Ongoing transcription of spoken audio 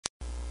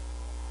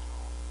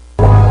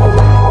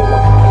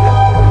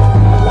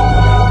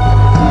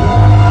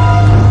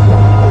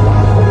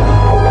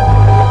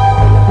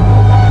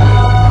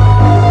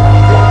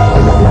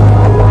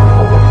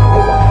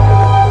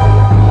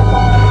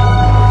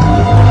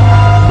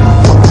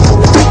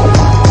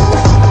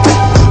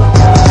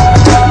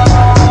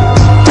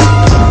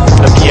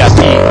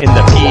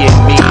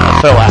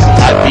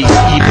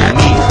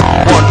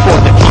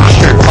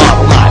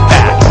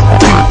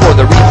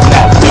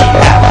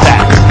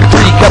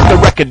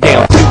record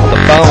down to the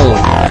bone.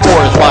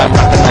 Four is why I'm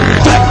rapping on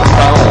this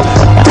microphone.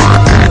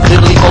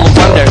 Little Evola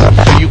wonder,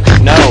 so you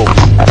can know.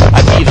 I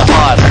be the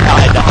odd,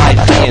 the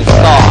I-C and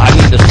saw. I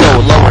need the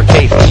slow,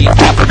 lowercase g,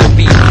 capital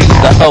B, to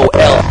the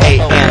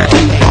O-L-A-N to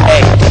the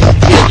A.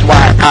 Is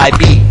why I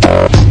be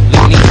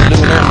loony,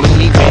 lunar,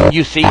 moony. And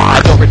you see,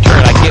 I don't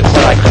return, I get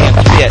what I can't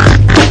spit.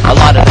 A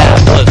lot of that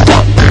was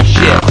up for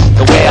shit.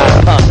 The way I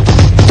pump,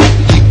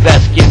 you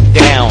best get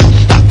down.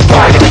 Stop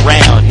going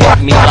around,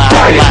 hit me loud.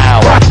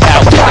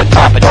 Out to the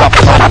top and drop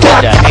it on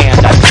the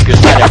hand. I think your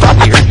side, I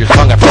probably heard your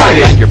song, I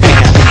probably had your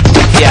band.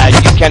 Yeah,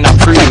 you cannot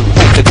prove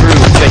the groove,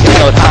 taking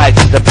note highs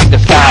into big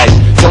disguise.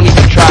 Don't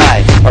even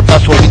try, or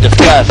bust what we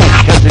discuss,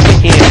 because in the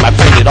end, my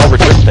friend, it all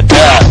returns to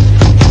dust.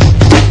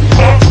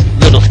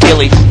 Little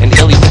skilly and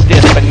illy with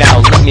this, but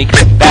now let me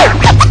get back.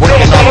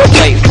 Working on the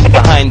place,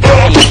 behind the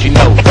scenes, you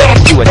know,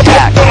 ready to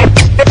attack.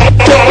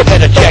 You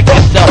better check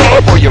yourself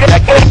before you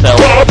wreck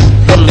yourself.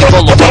 Little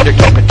Evola wonder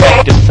can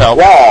protect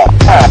himself.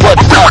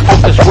 What's up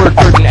with this word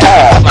burden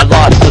ethic? My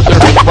loss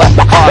deserving what's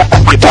the cost?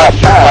 You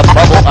bust your love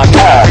bubble, I mean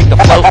I break the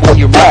float when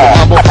you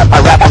rumble. I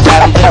rap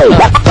around this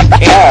up,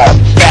 can't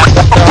snap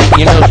the stump,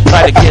 you know,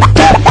 try to get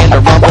back in the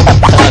rumble.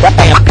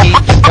 Stampede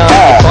to come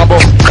to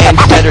fumble, and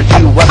you better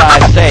do what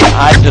I say.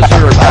 I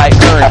deserve, I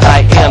earn,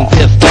 I am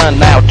this done,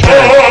 now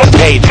turn the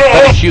page.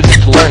 Let me shoot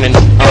this learning,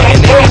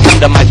 and then you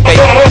into my space.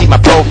 See my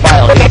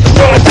profile, it's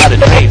without a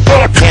trace.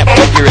 Can't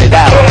figure it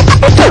out.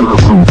 But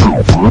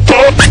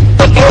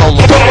the whole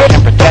world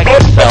can protect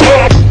yourself.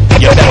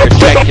 You better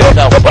check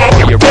yourself before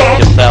you wreck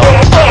yourself.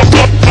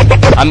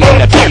 I'm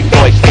in a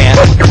B-boy stance,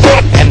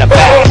 and the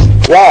back.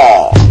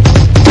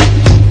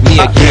 Me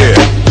again.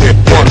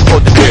 One for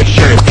the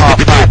t-shirt off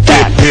my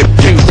back.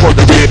 Two for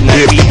the reason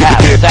that we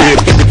have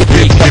sack.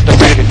 Three, cut the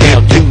record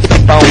down to the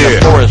bone. The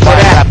four is what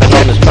happened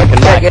on this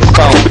fucking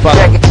microphone.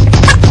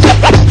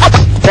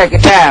 Check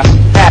it out.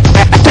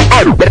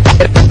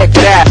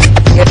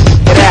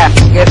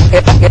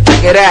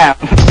 Get out.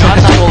 I'm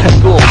not old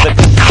school, but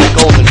this is the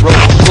golden rule.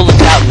 School is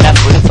out, and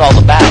that's what it's all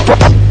about.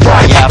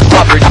 Yeah,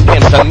 poverty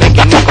pimps are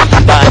making nickels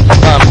and dimes.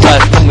 Plus,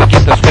 when we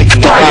get this straight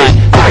in the line,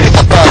 it's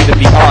above and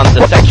beyond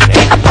the section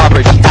 8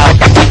 poverty out.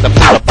 Put the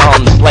foot up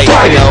on the plate,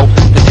 you know.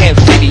 The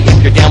 10th city,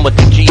 if you're down with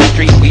the G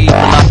Street, we eat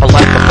enough for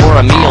life before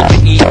a meal to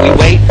eat. We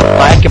wait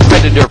like a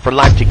predator for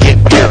life to get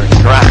beer and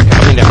crack.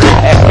 I mean, it's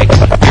hectic,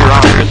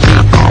 bureaucracy.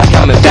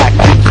 Coming back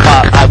to the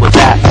spot I was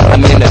at.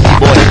 I'm in a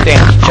B-boy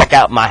stance, check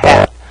out my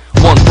hat.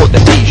 One for the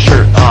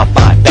t-shirt off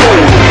my back.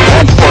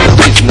 One for the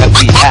reason that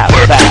we have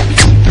that.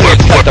 Three,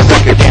 cut the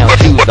record down to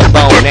the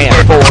bone. And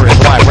four is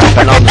why I'm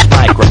rapping on this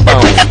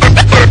microphone.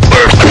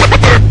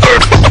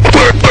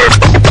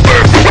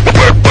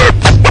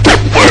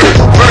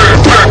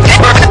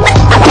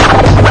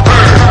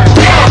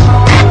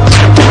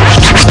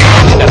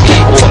 I'm in a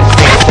B-boy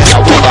stance and I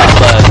will not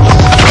budge. I'm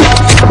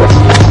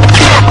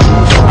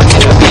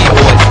in a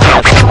B-boy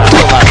stance and I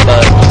will not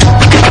budge.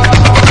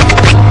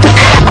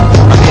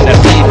 I'm in a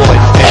B-boy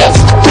stance.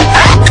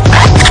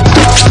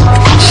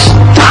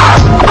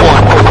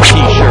 One for the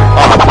t-shirt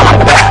off my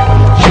back.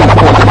 Two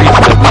for the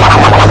reason that we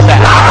have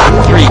sack.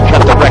 Three,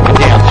 cut the record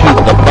down to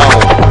the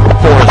bone.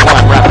 Four is why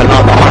I'm rapping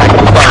on the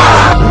microphone.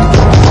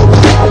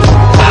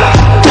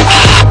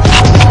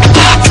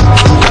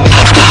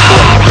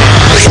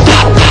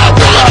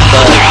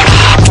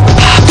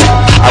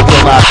 I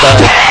will not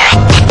budge.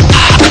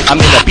 I'm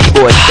in a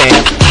B-boy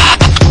stance,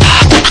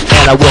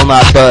 and I will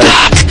not budge.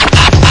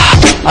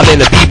 I'm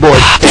in a B-boy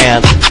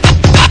stance.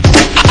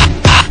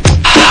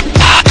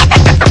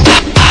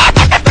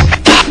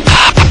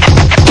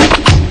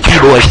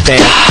 B-boy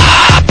stance,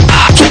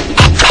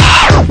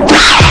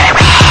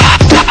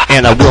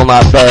 and I will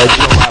not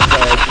budge.